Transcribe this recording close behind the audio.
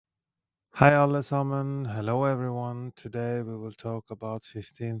Hi alle sammen. Hello everyone. Today we will talk about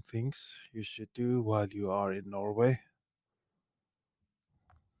 15 things you should do while you are in Norway.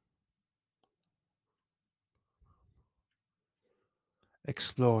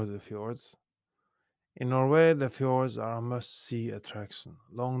 Explore the fjords. In Norway, the fjords are a must-see attraction.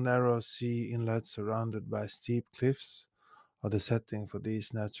 Long, narrow sea inlets surrounded by steep cliffs are the setting for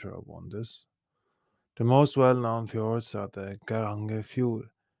these natural wonders. The most well-known fjords are the Geirangefjord,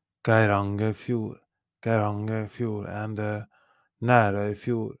 and the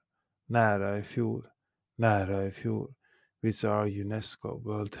Nærøyfjord, Nærøyfjord, Nærøyfjord, which are UNESCO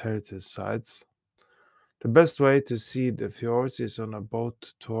World Heritage Sites. The best way to see the fjords is on a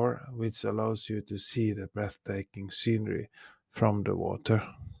boat tour, which allows you to see the breathtaking scenery from the water.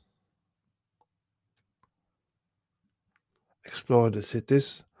 Explore the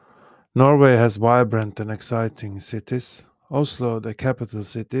cities. Norway has vibrant and exciting cities. Oslo, the capital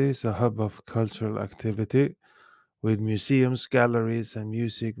city, is a hub of cultural activity with museums, galleries, and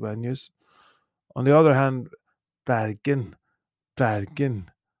music venues. On the other hand, Bergen,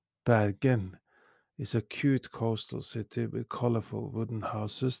 Bergen, Bergen is a cute coastal city with colorful wooden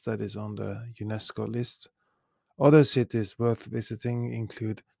houses that is on the UNESCO list. Other cities worth visiting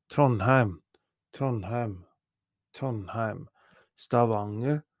include Trondheim, Trondheim, Trondheim,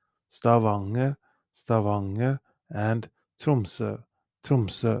 Stavanger, Stavanger, Stavanger, and Tromsø,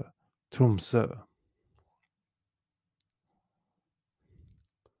 Tromsø, Tromsø.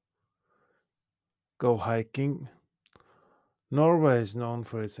 Go hiking. Norway is known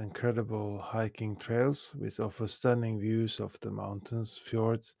for its incredible hiking trails, which offer stunning views of the mountains,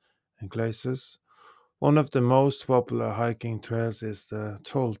 fjords, and glaciers. One of the most popular hiking trails is the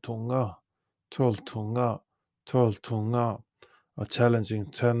Trolltunga, Trolltunga, a challenging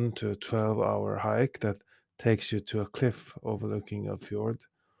 10 to 12-hour hike that takes you to a cliff overlooking a fjord.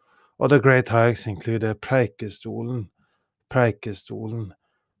 Other great hikes include the Preikestolen, Preikestolen,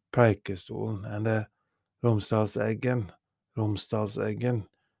 and the Romsdalseggen, Romsdalseggen,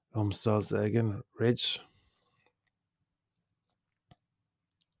 Romsdalseggen Ridge.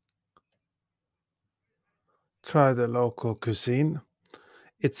 Try the local cuisine.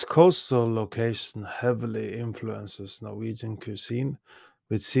 Its coastal location heavily influences Norwegian cuisine,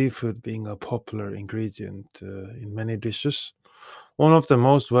 with seafood being a popular ingredient in many dishes. One of the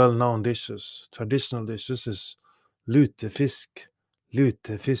most well-known dishes, traditional dishes, is lutefisk,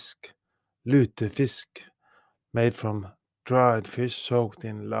 lutefisk, lutefisk, made from dried fish soaked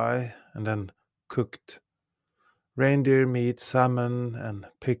in lye and then cooked. Reindeer meat, salmon, and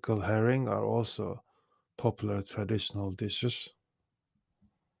pickled herring are also popular traditional dishes.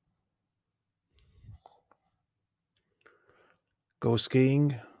 Go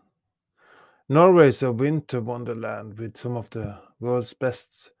skiing. Norway is a winter wonderland with some of the world's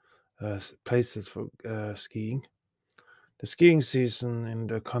best places for skiing. The skiing season in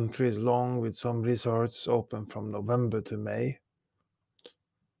the country is long, with some resorts open from November to May.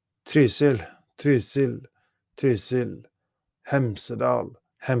 Trysil, Trysil, Trysil, Hemsedal,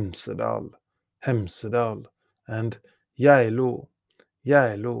 Hemsedal, Hemsedal, and Geilo,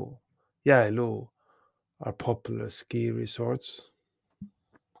 Geilo, Geilo are popular ski resorts.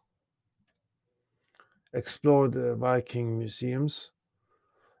 Explore the Viking museums.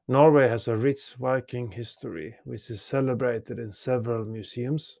 Norway has a rich Viking history, which is celebrated in several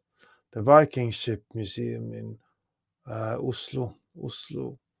museums. The Viking Ship Museum in Oslo,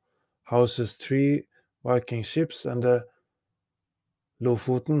 houses three Viking ships, and the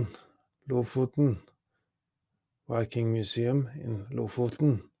Lofoten, Lofoten Viking Museum in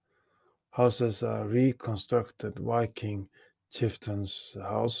Lofoten houses a reconstructed Viking chieftain's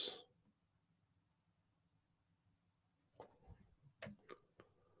house.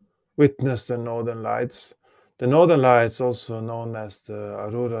 Witness the Northern Lights. The Northern Lights, also known as the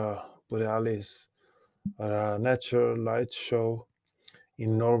Aurora Borealis, are a natural light show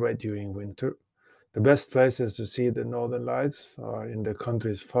in Norway during winter. The best places to see the Northern Lights are in the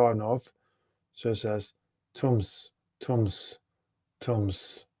country's far north, such as Troms, Troms,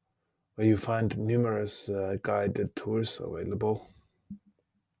 Troms, where you find numerous guided tours available.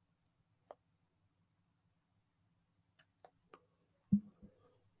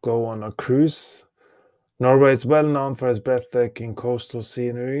 Go on a cruise. Norway is well known for its breathtaking coastal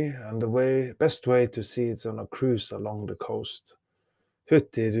scenery, and the best way to see it is on a cruise along the coast.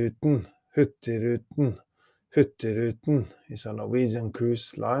 Hurtigruten, Hurtigruten, Hurtigruten is a Norwegian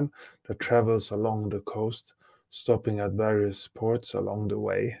cruise line that travels along the coast, stopping at various ports along the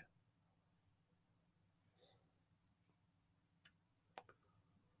way.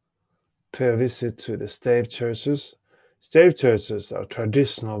 Pay a visit to the stave churches. Stave churches are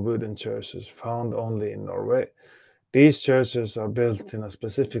traditional wooden churches found only in Norway. These churches are built in a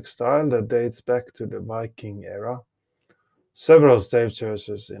specific style that dates back to the Viking era. Several stave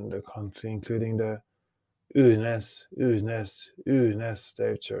churches in the country, including the Unes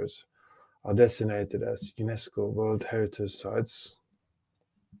stave church, are designated as UNESCO World Heritage Sites.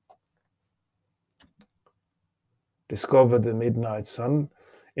 Discover the midnight sun.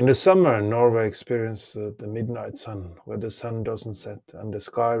 In the summer, Norway experiences the midnight sun, where the sun doesn't set and the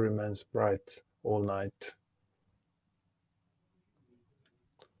sky remains bright all night.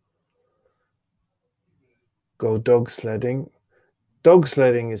 Go dog sledding. Dog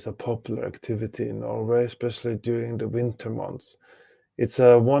sledding is a popular activity in Norway, especially during the winter months. It's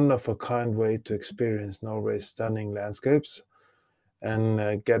a one-of-a-kind way to experience Norway's stunning landscapes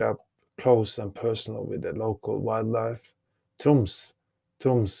and get up close and personal with the local wildlife. Troms,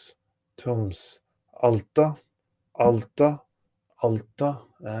 Troms, Troms, Alta, Alta, Alta,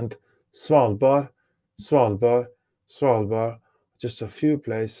 and Svalbard, Svalbard, Svalbard. Just a few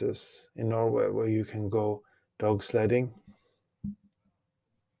places in Norway where you can go dog sledding.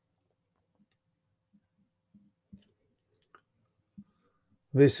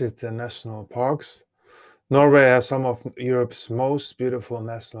 Visit the national parks. Norway has some of Europe's most beautiful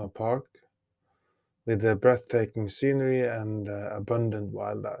national parks with the breathtaking scenery and abundant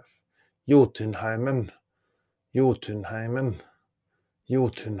wildlife. Jotunheimen, Jotunheimen,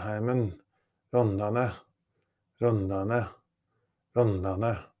 Jotunheimen, Rondane, Rondane,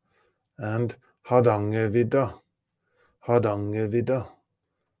 Rondane, and Hardangervidda, Hardangervidda,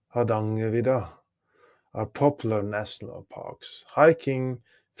 Hardangervidda are popular national parks. Hiking,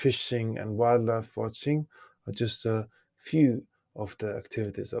 fishing, and wildlife watching are just a few of the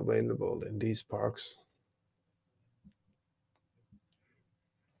activities available in these parks.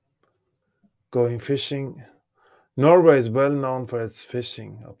 Going fishing. Norway is well known for its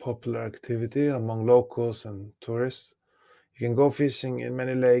fishing, a popular activity among locals and tourists. You can go fishing in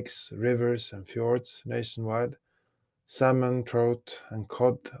many lakes, rivers, and fjords nationwide. Salmon, trout, and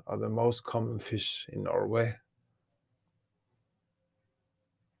cod are the most common fish in Norway.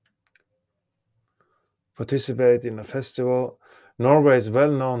 Participate in a festival. Norway is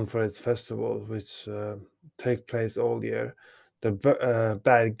well known for its festivals, which take place all year. The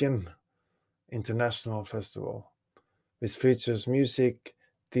Bergen International Festival, which features music,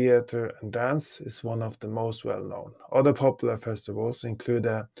 theater, and dance, is one of the most well known. Other popular festivals include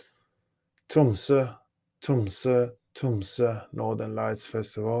the Tromsø, Tromsø Northern Lights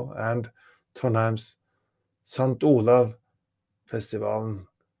Festival and Trondheim's St. Olav Festivalen,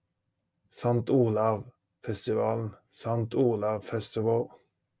 St. Olav Festivalen, St. Olav Festival.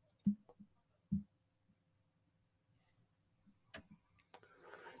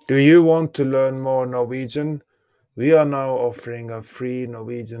 Do you want to learn more Norwegian? We are now offering a free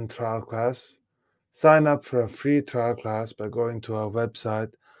Norwegian trial class. Sign up for a free trial class by going to our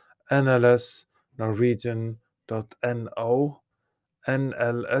website nlsnorwegian.no,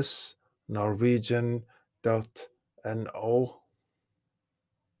 nlsnorwegian.no.